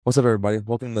What's up, everybody?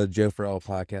 Welcome to the J.4.L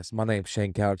podcast. My name's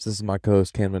Shane Couch. This is my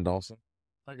co-host, Camden Dawson.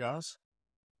 Hi, guys.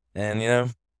 And,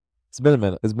 it's been a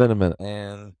minute.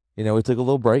 And, we took a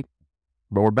little break,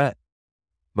 but we're back.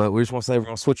 But we just want to say we're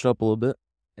going to switch it up a little bit.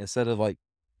 Instead of,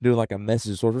 doing, a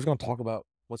message, so we're just going to talk about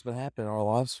what's been happening in our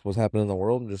lives, what's happening in the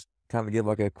world, and just kind of give,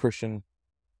 a Christian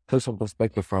personal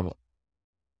perspective from it.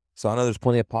 So I know there's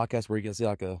plenty of podcasts where you can see,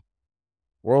 a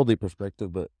worldly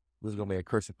perspective, but this is going to be a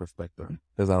Christian perspective.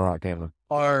 Is that right, Camden?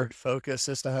 Our focus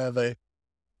is to have a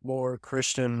more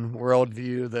Christian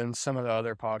worldview than some of the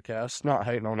other podcasts. Not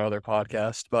hating on other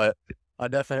podcasts, but I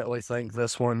definitely think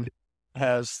this one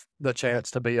has the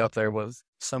chance to be up there with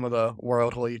some of the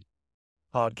worldly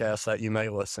podcasts that you may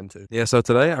listen to. Yeah, so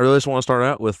today I really just want to start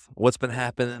out with what's been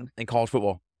happening in college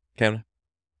football. Camden,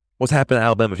 what's happening in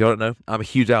Alabama? If y'all don't know, I'm a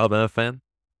huge Alabama fan.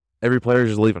 Every player is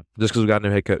just leaving just because we got a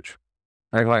new head coach.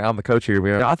 Act like I'm the coach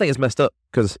here. I think it's messed up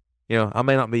because, I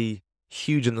may not be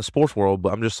huge in the sports world,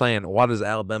 but I'm just saying, why does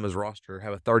Alabama's roster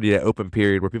have a 30-day open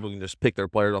period where people can just pick their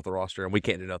players off the roster and we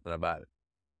can't do nothing about it?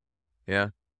 Yeah?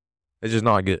 It's just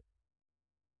not good.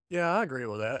 Yeah, I agree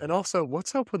with that. And also,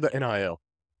 what's up with the NIL?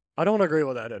 I don't agree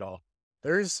with that at all.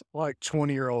 There's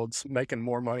 20-year-olds making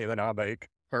more money than I make.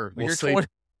 Or we'll You're see. 20.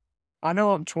 I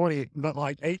know I'm 20, but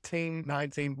 18,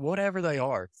 19, whatever they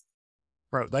are.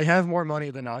 Bro, they have more money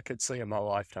than I could see in my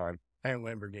lifetime. And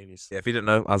Lamborghinis. Yeah, if you didn't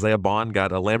know, Isaiah Bond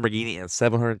got a Lamborghini and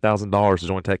 $700,000 to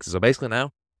join Texas. So basically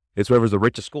now, it's whoever's the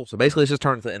richest school. So basically, it's just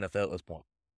turned to the NFL at this point.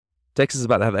 Texas is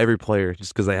about to have every player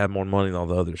just because they have more money than all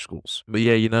the other schools. But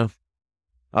yeah,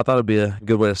 I thought it'd be a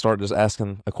good way to start just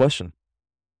asking a question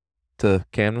to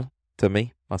Camden, to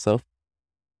me, myself.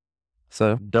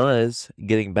 So, does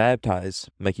getting baptized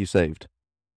make you saved?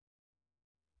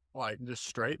 Just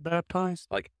straight baptized?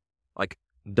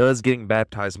 Does getting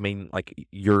baptized mean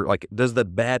does the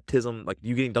baptism,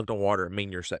 you getting dunked in water,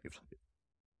 mean you're saved?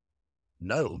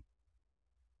 No,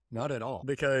 not at all.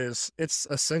 Because it's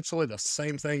essentially the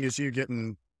same thing as you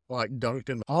getting dunked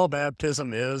in. All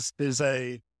baptism is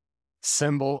a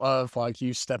symbol of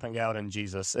you stepping out in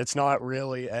Jesus. It's not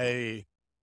really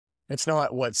it's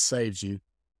not what saves you,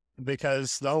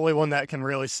 because the only one that can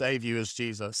really save you is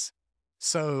Jesus.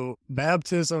 So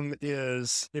baptism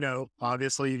is,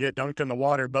 obviously you get dunked in the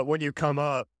water, but when you come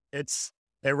up, it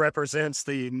represents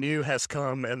the new has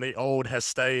come and the old has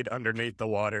stayed underneath the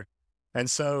water. And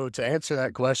so to answer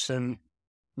that question,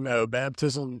 no,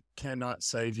 baptism cannot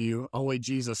save you. Only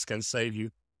Jesus can save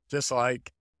you. Just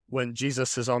like when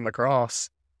Jesus is on the cross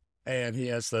and he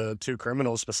has the two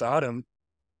criminals beside him,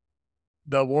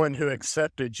 the one who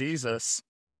accepted Jesus,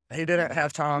 he didn't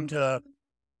have time to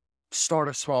start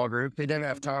a small group. He didn't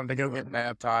have time to go get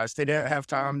baptized. He didn't have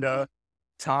time to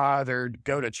tithe or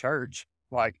go to church.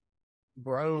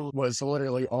 Bro was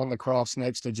literally on the cross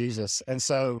next to Jesus. And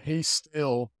so he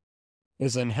still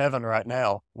is in heaven right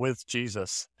now with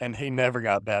Jesus, and he never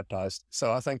got baptized.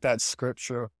 So I think that's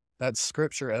scripture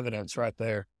evidence right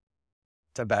there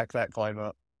to back that claim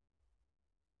up.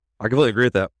 I completely agree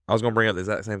with that. I was going to bring up the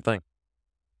exact same thing.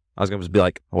 I was going to just be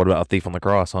like, what about a thief on the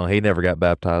cross, huh? He never got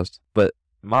baptized. But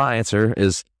my answer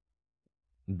is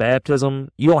baptism,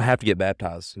 you don't have to get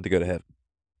baptized to go to heaven.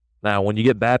 Now, when you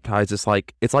get baptized, it's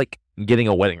like getting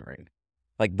a wedding ring.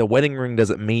 The wedding ring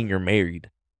doesn't mean you're married.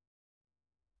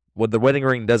 What the wedding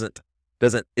ring isn't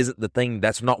the thing.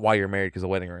 That's not why you're married, because the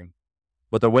wedding ring.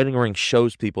 But the wedding ring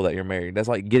shows people that you're married. That's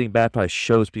like getting baptized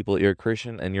shows people that you're a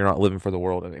Christian and you're not living for the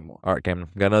world anymore. All right, Cameron,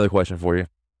 got another question for you.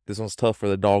 This one's tough for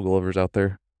the dog lovers out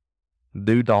there.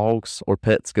 Do dogs or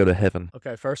pets go to heaven?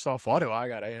 Okay, first off, why do I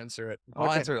got to answer it? I'll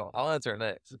answer it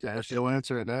next. Okay, you'll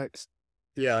answer it next.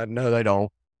 Yeah, no, they don't.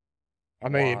 I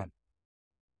mean, Why?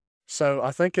 so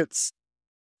I think it's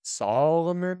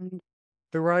Solomon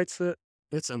who writes it.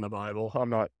 It's in the Bible. I'm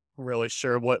not really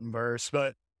sure what verse,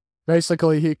 but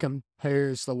basically he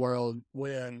compares the world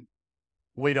when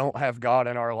we don't have God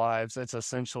in our lives. It's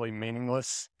essentially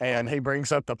meaningless. And he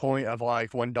brings up the point of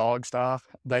when dogs die,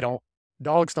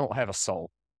 dogs don't have a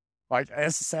soul.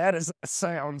 As sad as it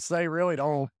sounds, they really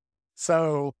don't.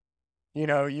 So,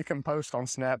 you can post on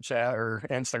Snapchat or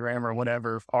Instagram or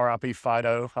whatever, RIP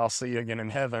Fido, I'll see you again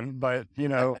in heaven. But,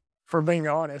 for being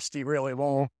honest, you really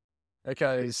won't,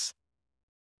 because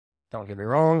don't get me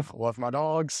wrong, I love my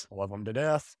dogs, I love them to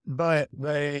death, but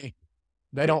they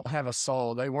don't have a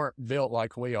soul. They weren't built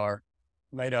like we are,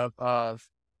 made up of,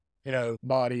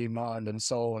 body, mind, and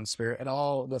soul and spirit, and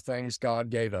all the things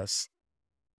God gave us.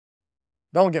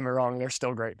 Don't get me wrong, they're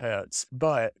still great pets,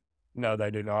 but no, they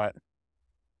do not.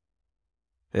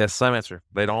 Yeah, same answer.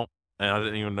 They don't. And I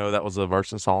didn't even know that was a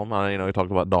verse in Solomon. I didn't know he talked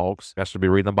about dogs. I should be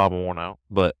reading the Bible more now.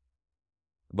 But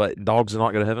dogs do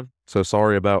not go to heaven. So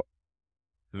sorry about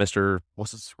Mr.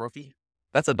 What's it, Scruffy?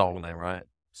 That's a dog name, right?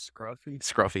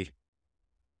 Scruffy.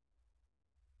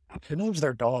 Who names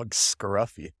their dog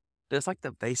Scruffy? It's like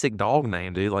the basic dog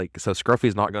name, dude. Like, so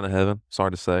Scruffy's not going to heaven.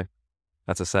 Sorry to say.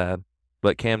 That's a sad.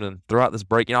 But Camden, throughout this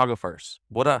break, I'll go first.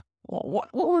 What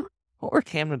were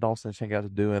Camden Dawson and Shane guys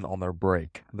doing on their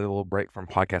break? Their little break from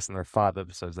podcasting their 5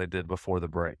 episodes they did before the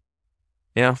break.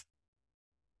 Yeah.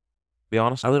 Be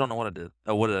honest, I really don't know what I did.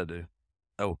 Oh, what did I do?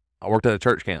 Oh, I worked at a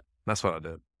church camp. That's what I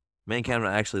did. Me and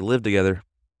Camden actually lived together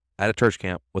at a church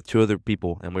camp with 2 other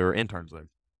people, and we were interns there.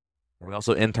 We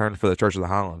also interned for the Church of the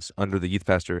Highlands under the youth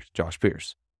pastor, Josh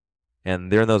Pierce.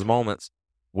 And during those moments,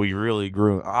 we really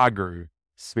grew. I grew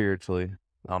spiritually.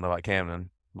 I don't know about Camden,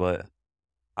 but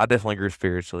I definitely grew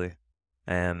spiritually.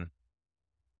 And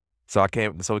so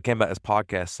we came back as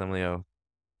podcasts, and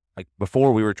like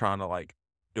before we were trying to like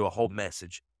do a whole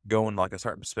message, go in like a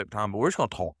certain specific time, but we're just gonna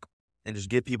talk and just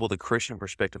give people the Christian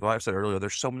perspective. Like I said earlier,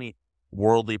 there's so many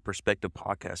worldly perspective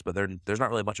podcasts, but there's not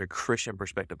really a bunch of Christian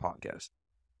perspective podcasts.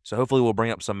 So hopefully we'll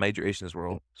bring up some major issues in this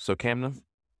world. So Camden,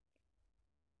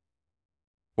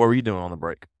 what were you doing on the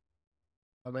break?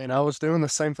 I mean, I was doing the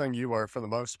same thing you were for the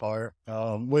most part.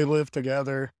 We lived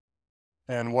together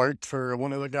and worked for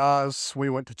one of the guys we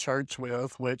went to church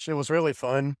with, which it was really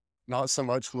fun. Not so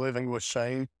much living with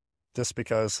Shane, just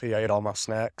because he ate all my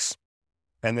snacks,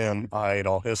 and then I ate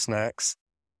all his snacks.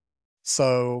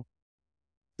 So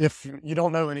if you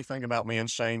don't know anything about me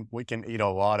and Shane, we can eat a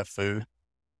lot of food.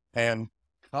 And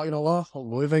not gonna lie,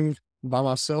 living by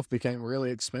myself became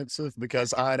really expensive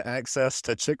because I had access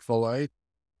to Chick-fil-A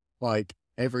like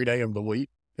every day of the week,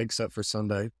 except for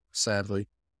Sunday, sadly.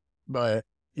 But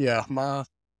yeah, my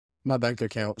bank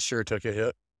account sure took a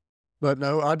hit. But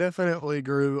no, I definitely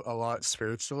grew a lot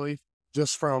spiritually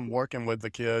just from working with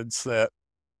the kids that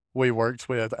we worked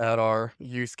with at our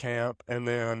youth camp. And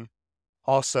then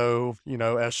also,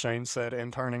 as Shane said,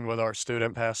 interning with our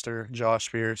student pastor, Josh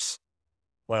Pierce.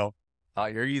 Well,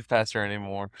 Not your youth pastor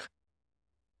anymore.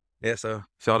 Yeah, so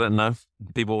if y'all didn't know,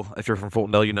 people, if you're from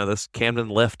Fultondale, you know this. Camden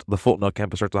left the Fultondale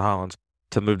campus, Church of the Highlands,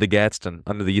 to move to Gadsden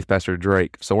under the youth pastor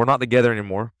Drake. So we're not together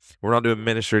anymore. We're not doing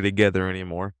ministry together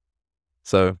anymore.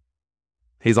 So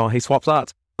he swapped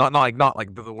sides. Not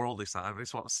like the worldly side, but he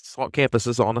swapped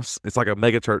campuses on us. It's like a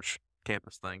mega church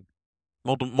campus thing.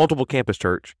 Multiple campus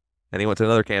church. And he went to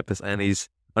another campus, and he's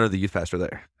under the youth pastor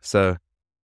there. So,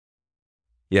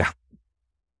 yeah.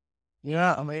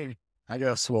 Yeah, I mean, I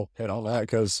guess we'll hit on that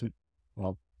because,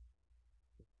 well,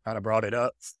 kind of brought it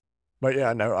up. But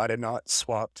yeah, no, I did not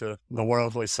swap to the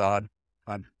worldly side.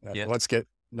 Yeah.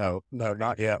 No,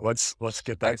 not yet. Let's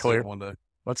get that clear. One day.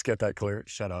 Let's get that clear.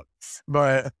 Shut up.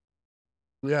 But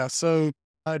yeah, so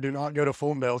I do not go to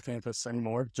Fultondale campus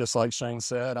anymore. Just like Shane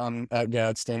said, I'm at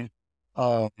Gadsden.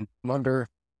 I'm under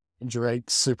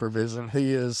Drake's supervision.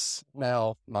 He is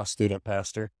now my student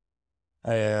pastor.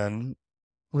 And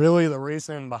really the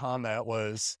reason behind that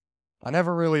was I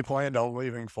never really planned on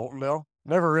leaving Fultondale.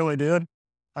 Never really did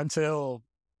until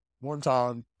one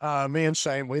time, me and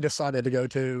Shane, we decided to go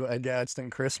to a Gadsden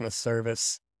Christmas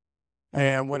service.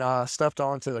 And when I stepped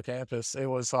onto the campus, it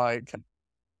was like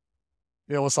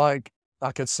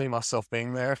I could see myself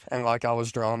being there and like I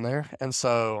was drawn there. And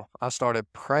so I started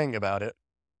praying about it.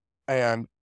 And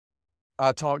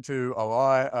I talked to a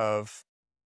lot of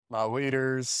my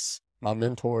leaders, my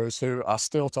mentors, who I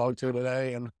still talk to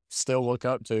today and still look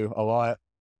up to a lot.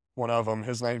 One of them,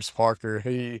 his name's Parker.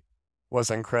 He was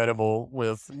incredible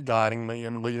with guiding me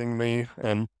and leading me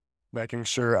and making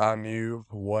sure I knew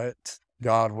what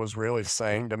God was really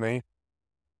saying to me.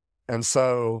 And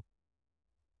so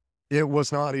it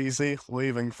was not easy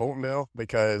leaving Fultondale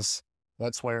because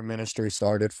that's where ministry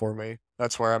started for me.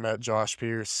 That's where I met Josh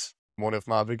Pierce, one of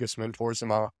my biggest mentors in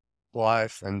my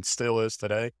life and still is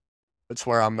today. It's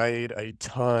where I made a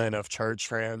ton of church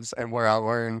friends and where I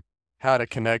learned how to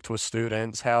connect with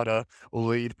students, how to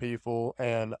lead people,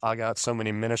 and I got so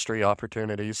many ministry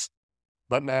opportunities.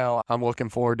 But now I'm looking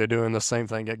forward to doing the same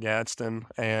thing at Gadsden,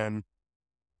 and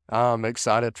I'm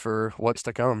excited for what's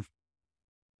to come.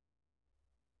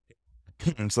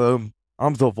 And so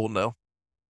I'm still Fultondale.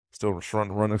 Still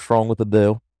running strong with the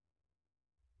deal.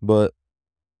 But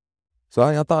so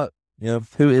I thought,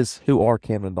 who are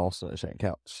Camden Dawson and Shane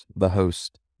Coutch, the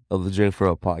host of the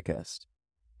J.4.L podcast?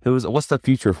 What's the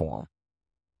future for them?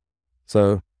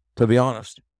 So, to be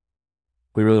honest,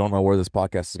 we really don't know where this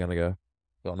podcast is going to go.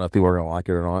 We don't know if people are going to like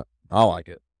it or not. I like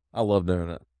it. I love doing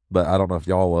it, but I don't know if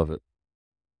y'all love it.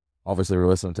 Obviously, we're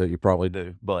listening to it. You probably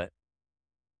do, but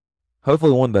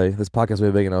hopefully one day this podcast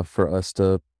will be big enough for us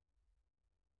to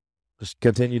just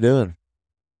continue doing.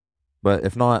 But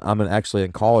if not, I'm actually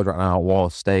in college right now at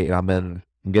Wallace State, and I've been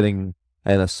getting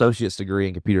an associate's degree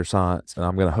in computer science, and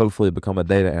I'm going to hopefully become a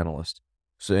data analyst.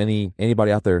 So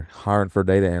anybody out there hiring for a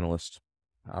data analyst,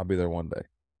 I'll be there one day.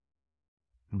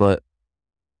 But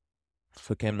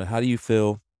so Camden, how do you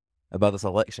feel about this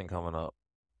election coming up?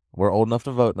 We're old enough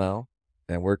to vote now,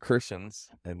 and we're Christians,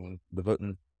 and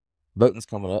the voting's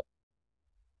coming up.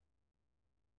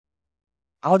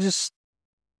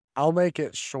 I'll make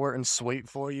it short and sweet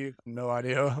for you. No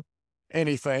idea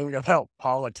anything about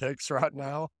politics right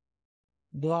now.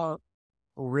 Do I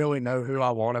really know who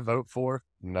I want to vote for?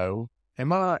 No.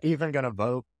 Am I even going to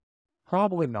vote?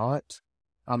 Probably not.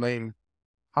 I mean,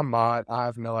 I might. I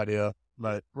have no idea.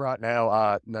 But right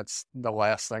now, that's the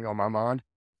last thing on my mind.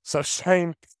 So,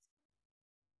 Shane,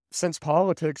 since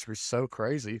politics are so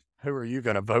crazy, who are you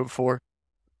going to vote for? To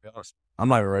be honest, I'm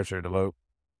not even registered to vote.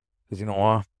 Because you know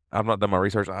why? I've not done my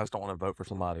research. I just don't want to vote for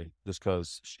somebody just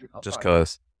because. Just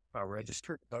because. I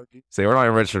registered to vote. See, we're not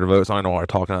even registered to vote, so I don't know why we're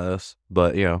talking about this.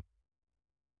 But, who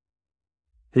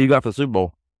you got for the Super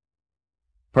Bowl?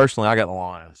 Personally, I got the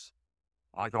Lions.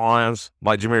 I like the Lions.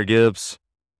 Like Jahmyr Gibbs.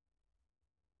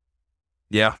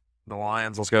 Yeah, the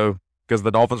Lions. Let's go. Because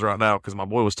the Dolphins are out now because my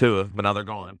boy was Tua, but now they're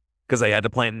gone. Because they had to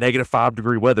play in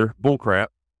 -5-degree weather. Bullcrap.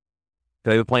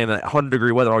 They were playing in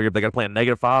 100-degree weather all year. They got to play in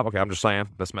 -5. Okay, I'm just saying.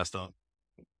 That's messed up.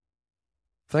 I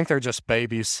think they're just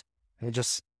babies.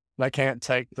 They can't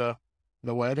take the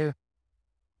weather.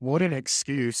 What an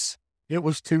excuse. It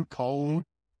was too cold.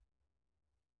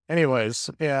 Anyways,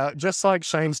 yeah, just like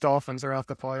Shane's Dolphins are out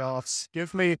the playoffs,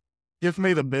 give me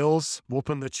the Bills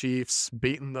whooping the Chiefs,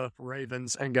 beating the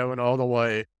Ravens, and going all the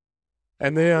way.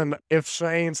 And then if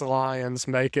Shane's Lions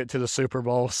make it to the Super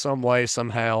Bowl some way,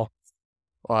 somehow,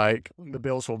 like, the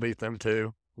Bills will beat them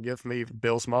too. Give me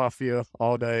Bills Mafia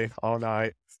all day, all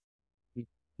night.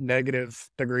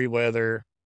 -degree weather,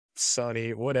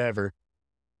 sunny, whatever.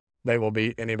 They will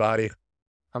beat anybody.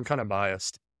 I'm kind of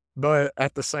biased. But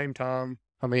at the same time,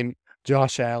 I mean,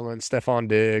 Josh Allen, Stephon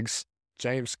Diggs,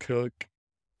 James Cook,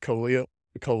 Khalil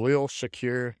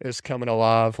Shakir is coming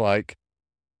alive. Like,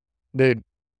 dude,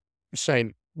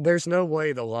 Shane, there's no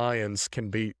way the Lions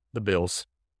can beat the Bills.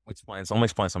 Let me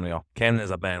explain something to y'all. Camden is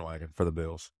a bandwagon for the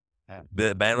Bills.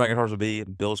 Bandwagon starts with B,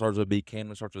 Bills starts with B,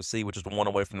 Camden starts with C, which is one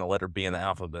away from the letter B in the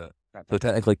alphabet. So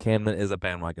technically, Camden is a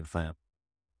bandwagon fan.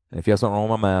 And if you have something wrong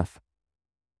with my math,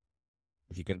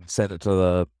 you can send it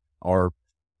to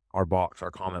our box,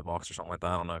 our comment box or something like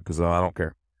that. I don't know, because I don't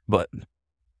care. But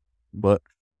yeah,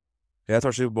 that's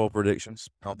our Super Bowl predictions.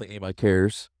 I don't think anybody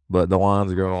cares, but the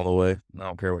Lions are going all the way. I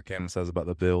don't care what Camden says about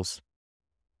the Bills.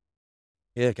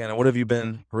 Yeah, Camden, what have you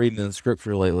been reading in the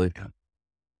scripture lately?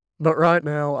 But right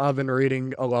now, I've been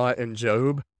reading a lot in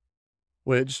Job,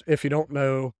 which, if you don't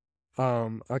know,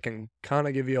 I can kind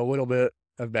of give you a little bit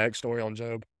of backstory on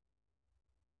Job.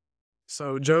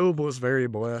 So Job was very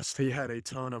blessed. He had a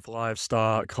ton of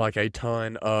livestock, like a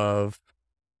ton of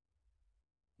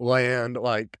land,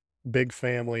 like big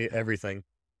family, everything.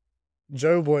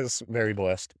 Job was very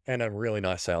blessed and a really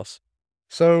nice house.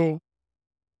 So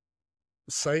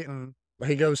Satan,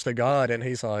 he goes to God and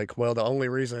he's like, well, the only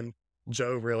reason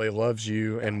Job really loves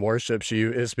you and worships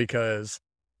you is because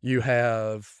you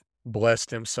have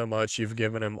blessed him so much. You've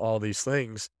given him all these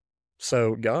things.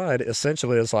 So God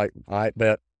essentially is like, I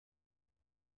bet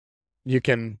you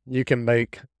can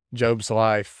make Job's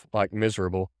life like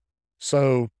miserable.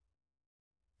 So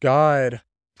God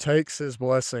takes his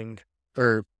blessing,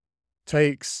 or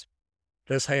takes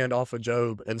his hand off of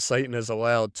Job, and Satan is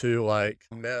allowed to like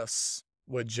mess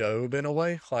with Job in a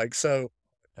way. Like, so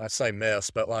I say mess,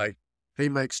 but like he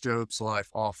makes Job's life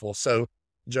awful. So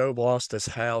Job lost his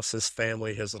house, his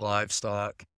family, his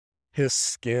livestock. His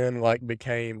skin like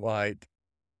became like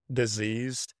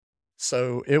diseased.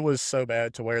 So it was so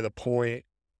bad to the point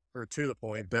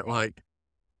that like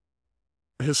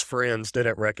his friends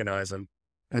didn't recognize him.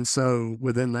 And so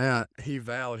within that, he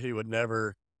vowed he would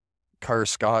never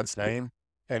curse God's name.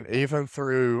 And even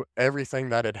through everything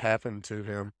that had happened to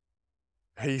him,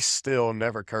 he still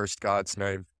never cursed God's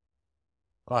name.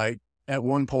 Like, at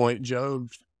one point, Job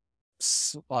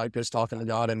like is talking to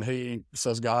God, and he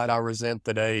says, God, I resent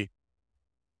the day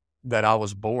that I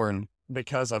was born,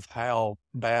 because of how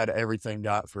bad everything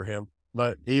got for him.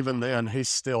 But even then, he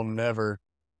still never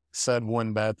said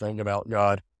one bad thing about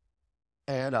God.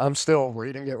 And I'm still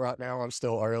reading it right now. I'm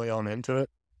still early on into it.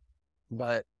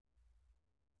 But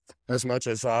as much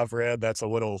as I've read, that's a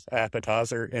little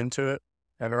appetizer into it.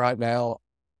 And right now,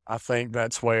 I think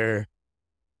that's one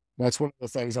of the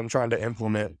things I'm trying to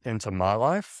implement into my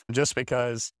life. Just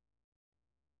because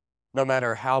no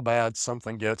matter how bad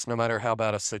something gets, no matter how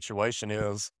bad a situation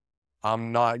is,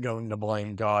 I'm not going to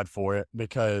blame God for it,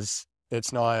 because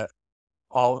it's not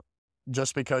all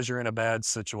just because you're in a bad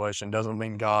situation doesn't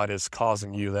mean God is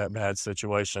causing you that bad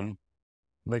situation.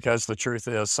 Because the truth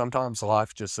is, sometimes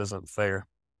life just isn't fair.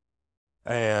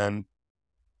 And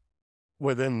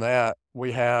within that,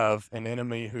 we have an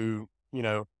enemy who,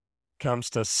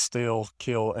 comes to steal,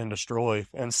 kill, and destroy.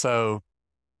 And so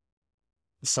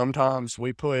sometimes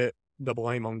we put the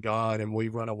blame on God and we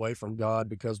run away from God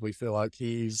because we feel like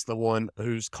He's the one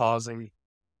who's causing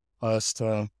us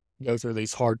to go through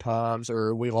these hard times,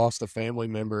 or we lost a family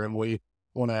member and we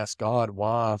want to ask God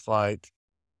why,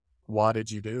 why did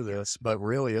you do this? But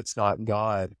really, it's not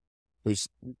God who's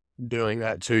doing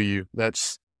that to you.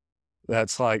 That's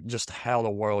like just how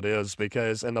the world is,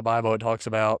 because in the Bible it talks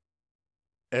about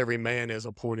every man is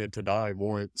appointed to die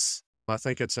once. I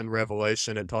think it's in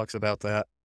Revelation, it talks about that.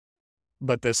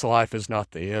 But this life is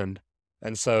not the end.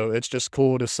 And so it's just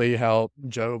cool to see how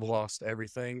Job lost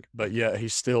everything, but yet he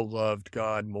still loved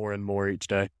God more and more each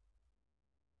day.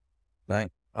 Dang,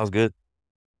 that was good.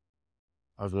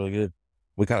 That was really good.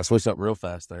 We kind of switched up real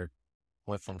fast there.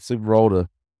 Went from Super Bowl to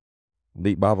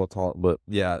deep Bible talk. But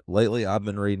yeah, lately I've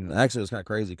been reading. Actually, it's kind of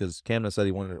crazy because Camden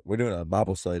said we're doing a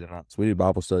Bible study tonight. So we do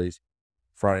Bible studies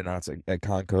Friday nights at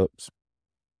Con Cups.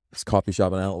 It's a coffee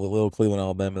shop in Little Cleveland,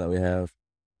 Alabama that we have.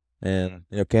 And,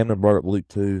 Camden brought up Luke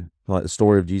 2, like the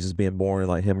story of Jesus being born and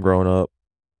like him growing up.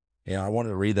 Yeah, I wanted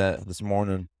to read that this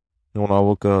morning when I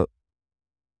woke up.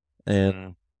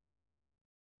 And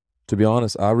to be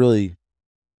honest, I really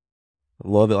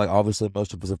love it. Like, obviously,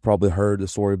 most of us have probably heard the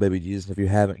story of baby Jesus. If you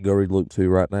haven't, go read Luke 2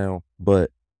 right now.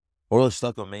 But what really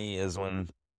stuck with me is when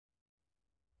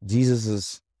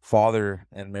Jesus' father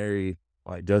and Mary,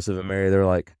 like Joseph and Mary, they were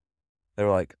like,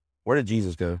 where did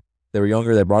Jesus go? They were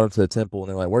younger. They brought him to the temple, and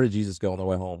they were like, where did Jesus go on their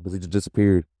way home? Because he just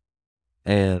disappeared.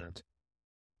 And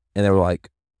they were like,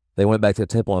 they went back to the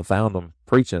temple and found him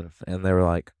preaching. And they were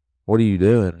like, what are you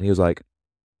doing? And he was like,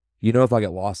 if I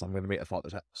get lost, I'm going to be at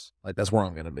Father's house. Like, that's where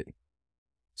I'm going to be.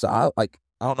 So I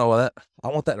don't know that. I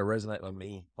want that to resonate with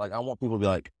me. Like, I want people to be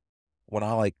like, when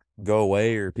I go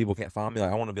away or people can't find me,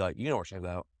 like, I want to be like, where Shane's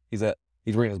out. He's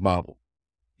reading his Bible.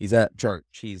 He's at church.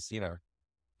 He's,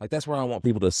 like, that's where I want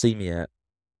people to see me at.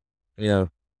 I feel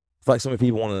like so many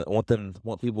people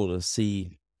want people to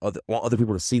see want other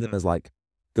people to see them as like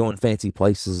going fancy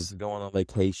places, going on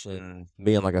vacation,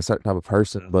 being like a certain type of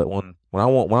person. But when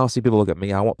I see people look at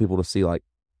me, I want people to see like,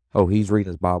 oh, he's reading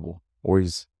his Bible, or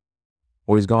he's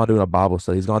gone doing a Bible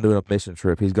study, he's gone doing a mission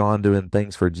trip, he's gone doing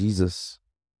things for Jesus.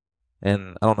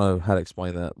 And I don't know how to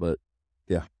explain that, but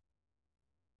yeah.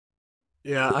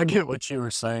 Yeah, I get what you were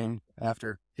saying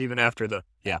after the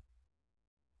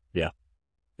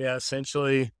yeah,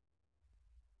 essentially,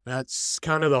 that's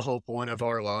kind of the whole point of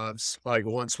our lives. Like,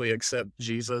 once we accept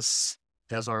Jesus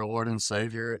as our Lord and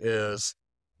Savior, is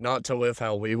not to live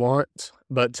how we want,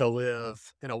 but to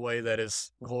live in a way that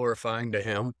is glorifying to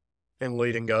Him and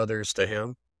leading others to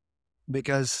Him.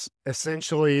 Because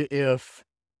essentially, if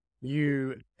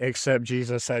you accept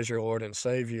Jesus as your Lord and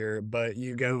Savior, but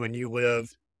you go and you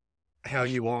live how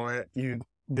you want, you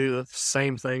do the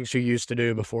same things you used to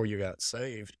do before you got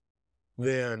saved,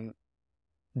 then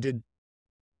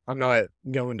I'm not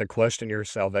going to question your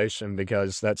salvation,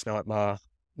 because that's not my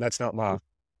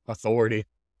authority.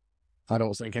 I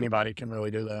don't think anybody can really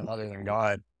do that other than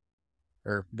God,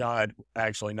 or God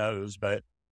actually knows. But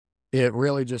it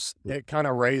really it kind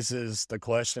of raises the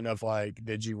question of like,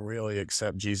 did you really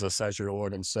accept Jesus as your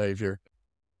Lord and Savior?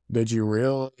 Did you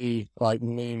really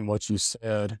mean what you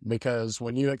said? Because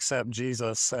when you accept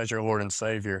Jesus as your Lord and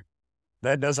Savior,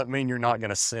 that doesn't mean you're not going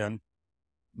to sin.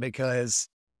 Because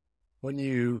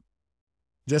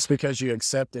just because you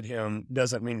accepted Him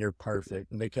doesn't mean you're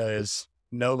perfect, because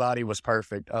nobody was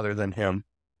perfect other than Him.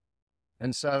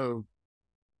 And so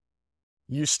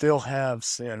you still have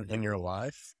sin in your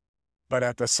life, but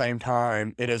at the same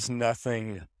time, it is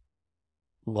nothing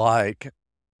like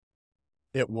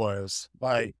it was.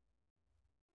 Like,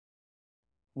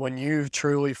 when you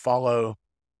truly follow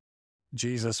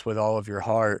Jesus with all of your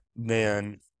heart,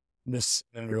 then this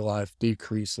in your life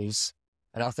decreases.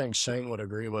 And I think Shane would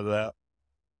agree with that.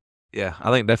 Yeah,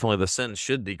 I think definitely the sin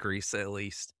should decrease at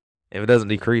least. If it doesn't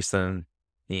decrease, then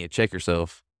you need to check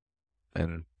yourself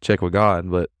and check with God.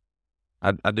 But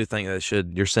I do think that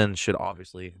your sin should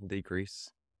obviously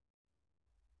decrease.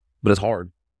 But it's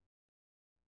hard.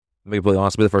 To be completely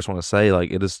honest, I'll be the first one to say,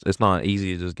 it's not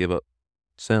easy to just give up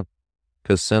sin,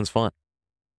 because sin's fun.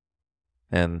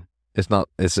 And it's fun.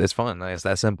 It's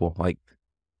that simple.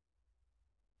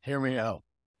 Hear me out.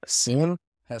 Sin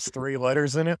has 3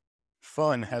 letters in it.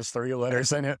 Fun has 3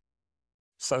 letters in it.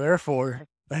 So therefore,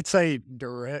 that's a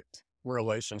direct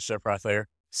relationship right there.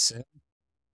 Sin.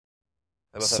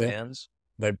 How about that ends?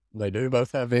 They do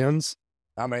both have ends.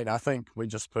 I mean, I think we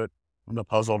just put the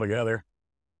puzzle together.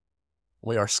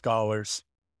 We are scholars.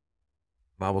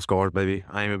 Bible scholars, baby.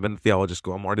 I ain't even been to theology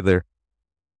school. I'm already there.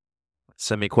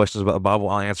 Send me questions about the Bible.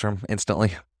 I'll answer them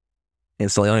instantly. I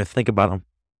don't even think about them.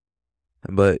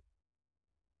 But,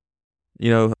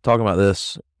 talking about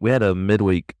this, we had a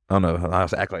midweek. I don't know. I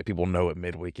act like people know what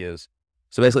midweek is.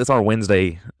 So basically, it's our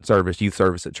Wednesday service, youth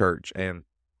service at church. And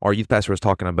our youth pastor was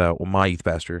talking about, my youth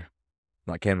pastor,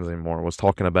 not Camden's anymore, was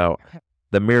talking about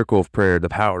the miracle of prayer, the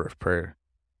power of prayer.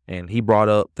 And he brought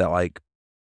up that, like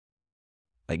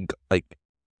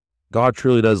God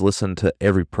truly does listen to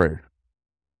every prayer.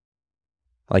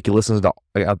 Like, he listens to,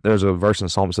 there's a verse in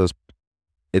Psalm that says,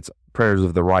 it's prayers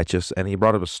of the righteous. And he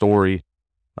brought up a story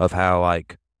of how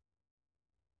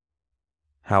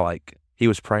he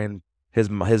was praying, his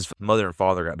mother and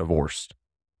father got divorced.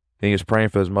 And he was praying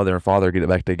for his mother and father to get it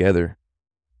back together.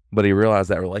 But he realized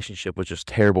that relationship was just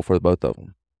terrible for both of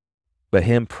them. But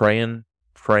him praying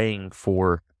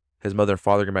for his mother and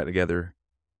father to get back together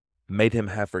made him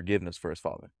have forgiveness for his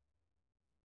father.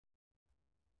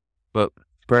 But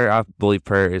prayer, I believe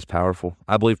prayer is powerful.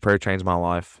 I believe prayer changed my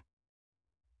life.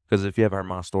 Because if you ever heard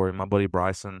my story, my buddy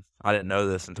Bryson, I didn't know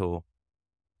this until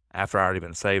after I already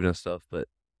been saved and stuff, but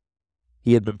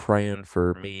he had been praying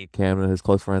for me, Camden, his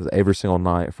close friends, every single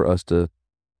night for us to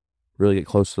really get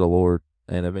close to the Lord,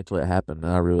 and eventually it happened.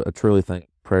 And I truly think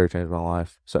prayer changed my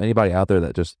life. So anybody out there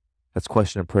that's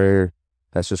questioning prayer,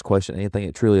 that's just questioning anything,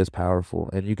 it truly is powerful.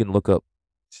 And you can look up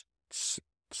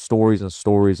stories and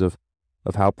stories of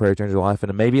how prayer changed your life,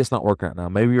 and maybe it's not working right now.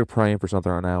 Maybe you're praying for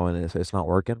something right now and it's not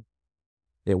working.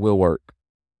 It will work.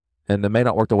 And it may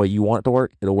not work the way you want it to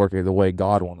work. It'll work the way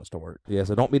God wants it to work. Yeah,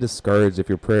 so don't be discouraged if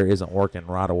your prayer isn't working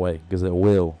right away, because it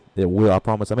will. It will, I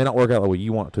promise. It may not work out the way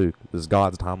you want it to. This is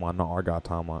God's timeline, not our God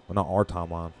timeline. Not our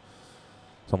timeline.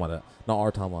 Something like that. Not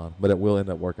our timeline, but it will end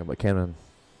up working. But Camden.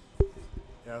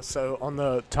 Yeah, so on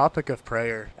the topic of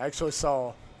prayer, I actually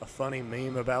saw a funny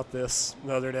meme about this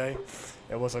the other day.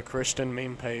 It was a Christian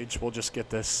meme page. We'll get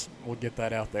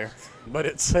that out there. But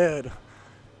it said,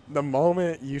 the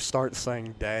moment you start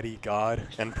saying Daddy God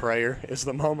in prayer is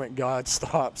the moment God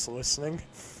stops listening.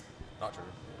 Not true.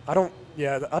 I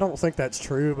don't think that's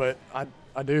true, but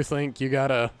I do think you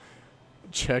gotta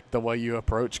check the way you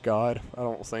approach God. I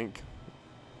don't think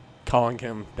calling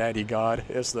him Daddy God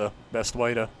is the best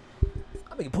way to.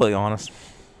 I'll be completely honest.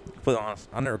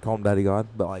 I never called him Daddy God,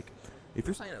 but if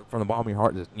you're saying it from the bottom of your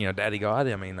heart, just, Daddy God,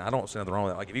 I mean, I don't see nothing wrong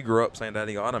with that. Like, if you grew up saying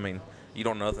Daddy God, I mean, you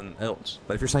don't know nothing else.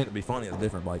 But if you're saying it to be funny, it's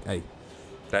different. Like, hey,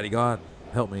 Daddy God,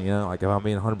 help me, if I'm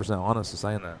being 100% honest in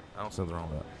saying that, I don't see nothing wrong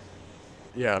with that.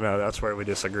 Yeah, no, that's where we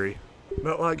disagree.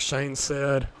 But like Shane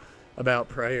said about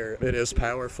prayer, it is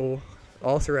powerful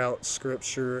all throughout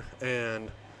Scripture,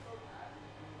 and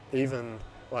even,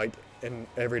 in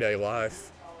everyday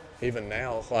life, even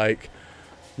now,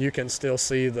 you can still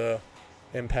see the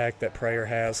impact that prayer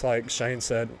has. Like Shane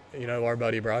said, our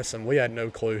buddy Bryson, we had no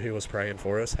clue he was praying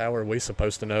for us. How are we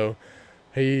supposed to know?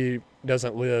 He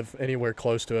doesn't live anywhere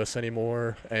close to us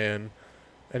anymore and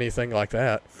anything like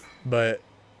that. But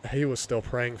he was still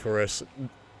praying for us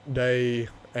day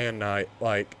and night.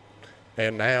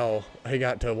 And now he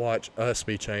got to watch us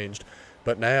be changed.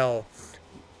 But now,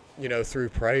 through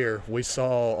prayer, we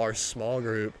saw our small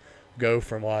group go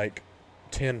from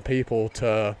 10 people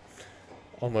to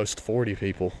almost 40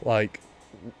 people.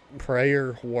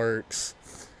 Prayer works.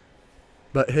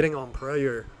 But hitting on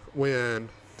prayer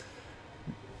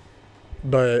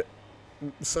but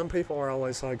some people are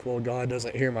always like, well, God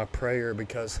doesn't hear my prayer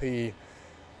because he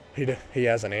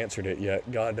hasn't answered it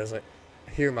yet. God doesn't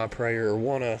hear my prayer or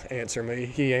want to answer me.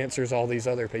 He answers all these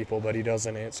other people, but he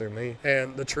doesn't answer me.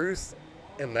 And the truth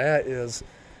in that is,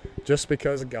 just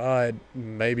because God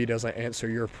maybe doesn't answer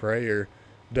your prayer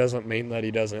doesn't mean that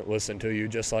he doesn't listen to you,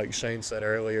 just like Shane said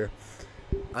earlier.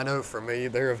 I know for me,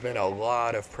 there have been a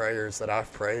lot of prayers that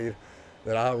I've prayed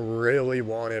that I really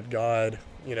wanted God,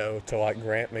 to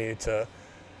grant me to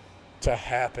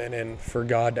happen and for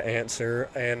God to answer,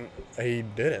 and he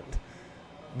didn't.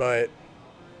 But,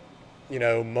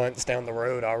 months down the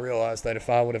road, I realized that if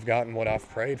I would have gotten what I've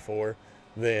prayed for,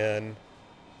 then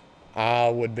I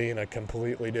would be in a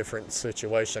completely different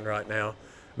situation right now,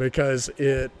 because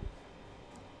it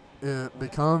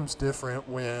becomes different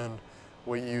when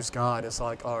we use God as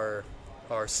our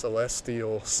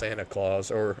celestial Santa Claus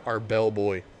or our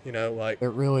bellboy. It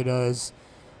really does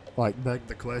beg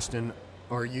the question,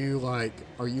 are you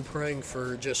praying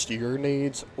for just your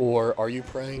needs, or are you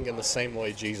praying in the same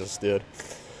way Jesus did?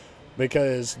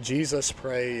 Because Jesus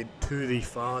prayed to the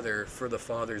Father for the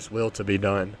Father's will to be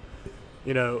done.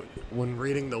 When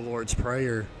reading the Lord's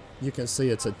Prayer, you can see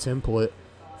it's a template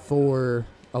for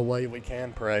a way we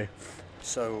can pray.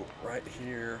 So right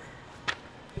here,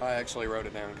 I actually wrote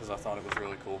it down because I thought it was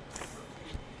really cool.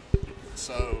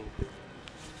 So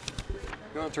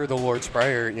going through the Lord's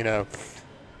Prayer,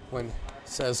 when it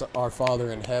says our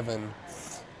Father in heaven,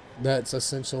 that's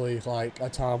essentially like a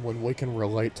time when we can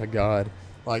relate to God.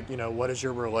 Like, what is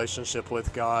your relationship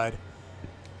with God?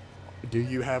 Do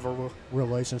you have a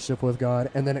relationship with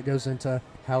God? And then it goes into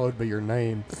hallowed be your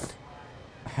name.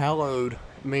 Hallowed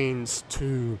means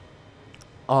to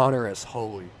honor as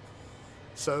holy.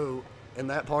 So in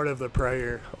that part of the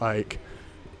prayer, like,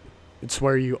 it's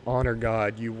where you honor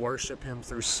God. You worship him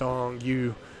through song.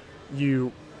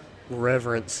 You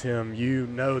reverence him. You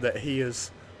know that he is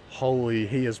holy.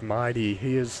 He is mighty.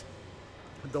 He is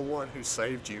the one who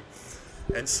saved you.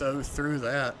 And so through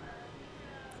that,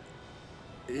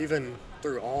 even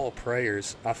through all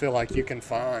prayers, I feel like you can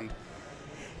find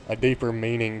a deeper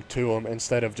meaning to them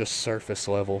instead of just surface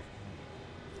level.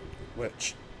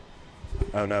 Which,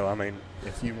 oh no, I mean,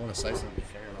 if you want to say something,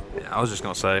 Karen. Yeah, I was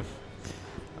going to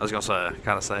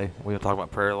say, we talk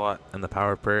about prayer a lot and the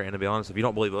power of prayer. And to be honest, if you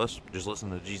don't believe us, just listen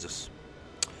to Jesus.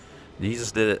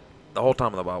 Jesus did it the whole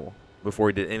time in the Bible. Before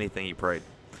he did anything, he prayed.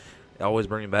 I always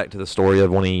bring him back to the story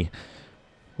of when he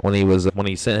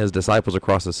sent his disciples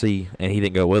across the sea and he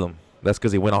didn't go with them. That's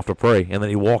because he went off to pray, and then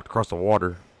he walked across the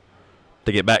water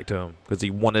to get back to him because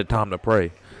he wanted time to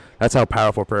pray. That's how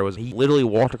powerful prayer was. He literally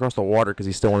walked across the water because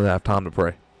he still wanted to have time to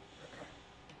pray.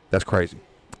 That's crazy.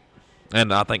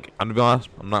 And I think, I'm to be honest,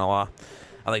 I'm not gonna lie,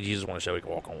 I think Jesus wanted to show he could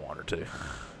walk on water too.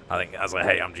 I was like,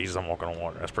 hey, I'm Jesus, I'm walking on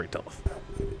water. That's pretty tough.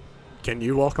 Can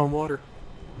you walk on water?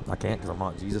 I can't because I'm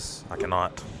not Jesus. I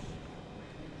cannot.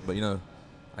 But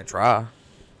I try.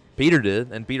 Peter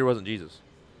did, and Peter wasn't Jesus.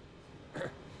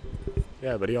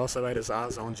 Yeah, but he also had his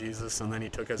eyes on Jesus, and then he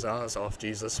took his eyes off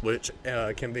Jesus, which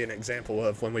can be an example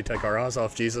of when we take our eyes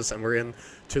off Jesus and we're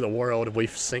into the world, we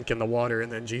sink in the water,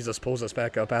 and then Jesus pulls us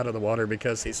back up out of the water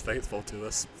because he's faithful to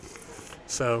us.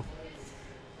 So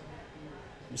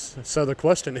the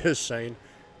question is, Shane,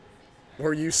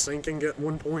 were you sinking at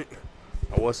one point?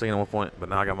 I was sinking at one point, but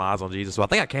now I got my eyes on Jesus, so I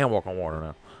think I can walk on water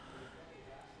now.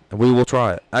 And we will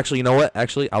try it. Actually, you know what?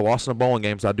 Actually, I lost in a bowling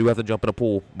game, so I do have to jump in a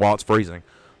pool while it's freezing.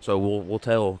 So we'll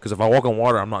tell, because if I walk on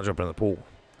water, I'm not jumping in the pool.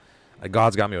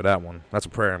 God's got me with that one. That's a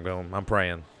prayer I'm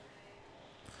praying.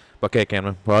 Okay,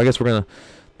 Camden. Well, I guess we're gonna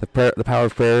the power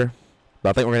of prayer. But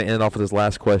I think we're gonna end it off with this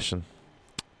last question,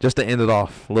 just to end it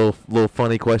off. A little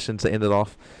funny question to end it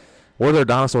off. Were there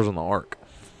dinosaurs on the ark?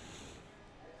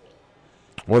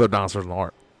 Were there dinosaurs on the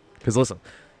ark? Because listen,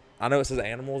 I know it says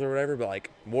animals or whatever, but like,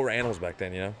 what were animals back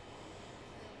then?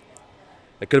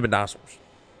 They could have been dinosaurs.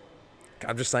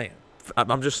 I'm just saying. There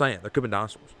could have been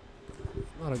dinosaurs.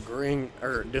 I'm not agreeing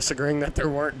or disagreeing that there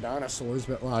weren't dinosaurs,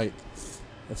 but like,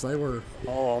 if they were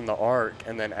all on the ark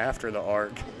and then after the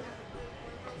ark,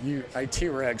 a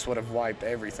T-Rex would have wiped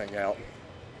everything out.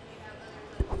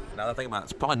 Now that I think about it,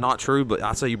 it's probably not true, but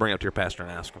I say you bring it up to your pastor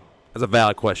and ask him. That's a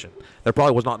valid question. There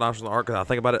probably was not dinosaurs on the ark, because I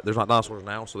think about it, there's not dinosaurs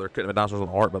now, so there couldn't have been dinosaurs on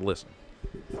the ark, but listen.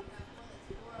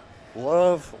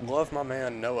 Love my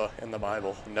man Noah in the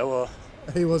Bible. Noah,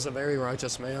 he was a very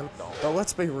righteous man. But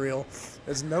let's be real.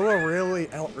 Is Noah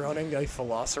really outrunning a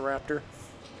velociraptor?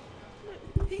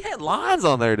 He had lions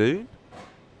on there, dude.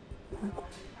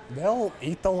 They'll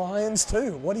eat the lions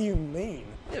too. What do you mean?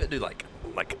 Yeah, but dude, like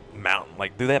mountain,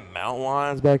 do they have mountain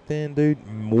lions back then, dude?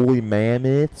 Woolly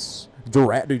mammoths.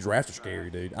 Giraffes are scary,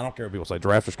 dude. I don't care what people say.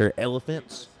 Giraffes are scary.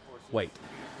 Elephants.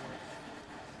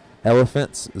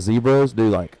 Elephants, zebras,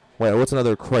 dude. What's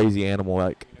another crazy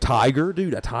animal? Tiger,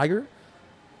 dude. A tiger.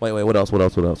 Wait. What else? What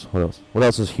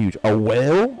else is huge? A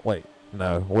whale? Wait,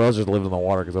 no. Whales just lived in the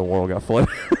water because the world got flooded.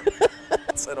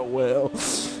 I said a whale.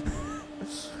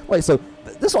 Wait, so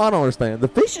this is what I don't understand. The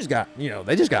fish just got,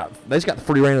 they just got the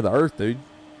free reign of the earth, dude.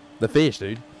 The fish, dude.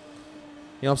 You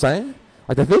know what I'm saying?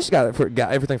 The fish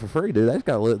got everything for free, dude. They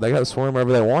got to swim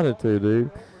wherever they wanted to,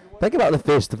 dude. Think about the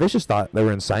fish. The fish just thought they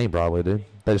were insane, probably, dude.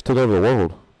 They just took over the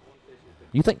world.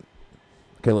 You think?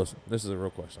 Okay, listen. This is a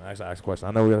real question. I actually asked a question.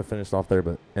 I know we got to finish off there,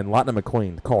 but in Lightning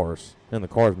McQueen, in the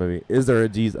Cars movie, is there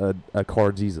a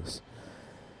car Jesus?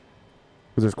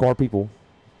 Because there's car people.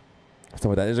 Stuff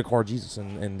like that. There's a car Jesus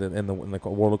in the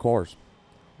world of Cars,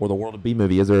 or the world of B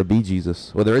movie. Is there a B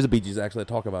Jesus? Well, there is a B Jesus. Actually, I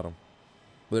talk about him.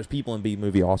 But there's people in B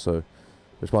movie also.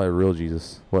 There's probably a real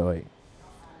Jesus. Wait.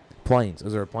 Planes.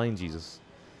 Is there a plane Jesus?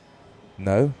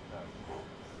 No.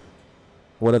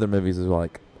 What other movies is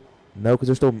like? No, because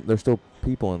there's still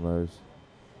people in those.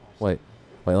 Wait.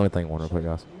 Let me think one real quick,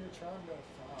 guys.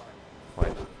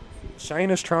 Wait.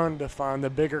 Shane is trying to find the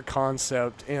bigger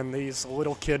concept in these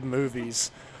little kid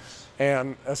movies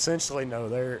And essentially,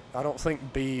 no, I don't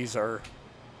think bees are,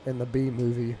 in the bee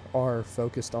movie, are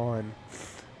focused on,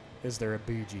 is there a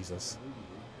bee Jesus?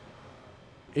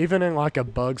 Even in like a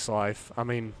bug's life, I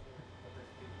mean,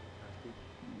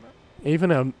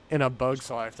 even in a bug's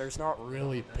life, there's not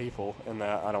really people in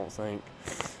that, I don't think.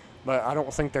 But I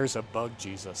don't think there's a bug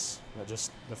Jesus. That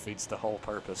just defeats the whole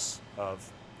purpose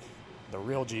of the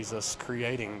real Jesus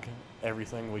creating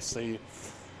everything we see.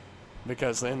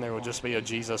 Because then there would just be a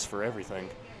Jesus for everything.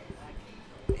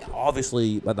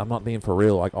 Obviously, but I'm not being for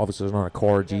real. Like, obviously, there's not a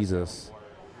car Jesus.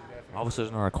 Obviously,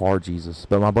 there's not a car Jesus.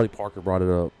 But my buddy Parker brought it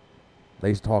up. They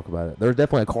used to talk about it. There's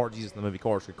definitely a car Jesus in the movie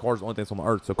Cars. Because Cars is the only thing that's on the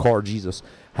earth, so car Jesus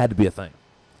had to be a thing.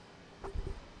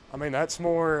 I mean, that's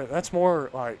more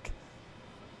like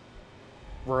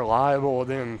reliable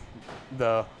than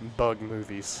the bug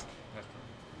movies.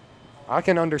 I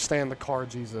can understand the car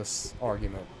Jesus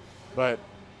argument, but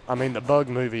I mean the bug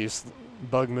movies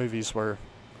bugs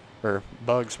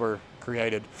were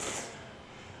created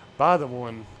by the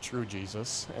one true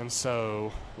Jesus, and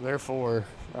so therefore,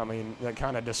 I mean, that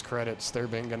kind of discredits there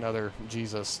being another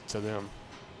Jesus to them.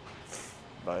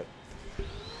 But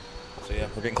so yeah,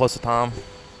 we're getting close to time,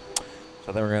 so I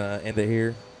think we're gonna end it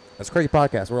here. It's a crazy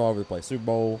podcast. We're all over the place. Super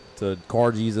Bowl to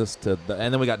car Jesus and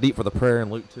then we got deep for the prayer in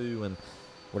Luke 2 and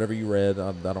whatever you read.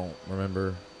 I don't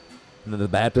remember. And then the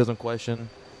baptism question,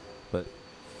 but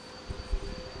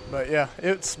yeah,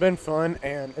 it's been fun,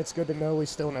 and it's good to know we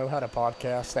still know how to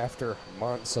podcast after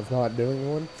months of not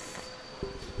doing one.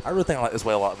 I really think I like this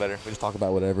way a lot better. We just talk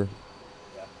about whatever.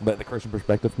 Yeah. But the Christian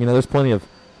perspective, there's plenty of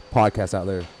podcasts out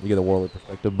there. You get a worldly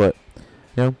perspective, but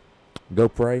go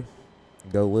pray,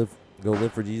 go live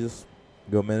for Jesus,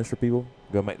 go minister people,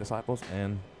 go make disciples,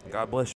 and God bless you.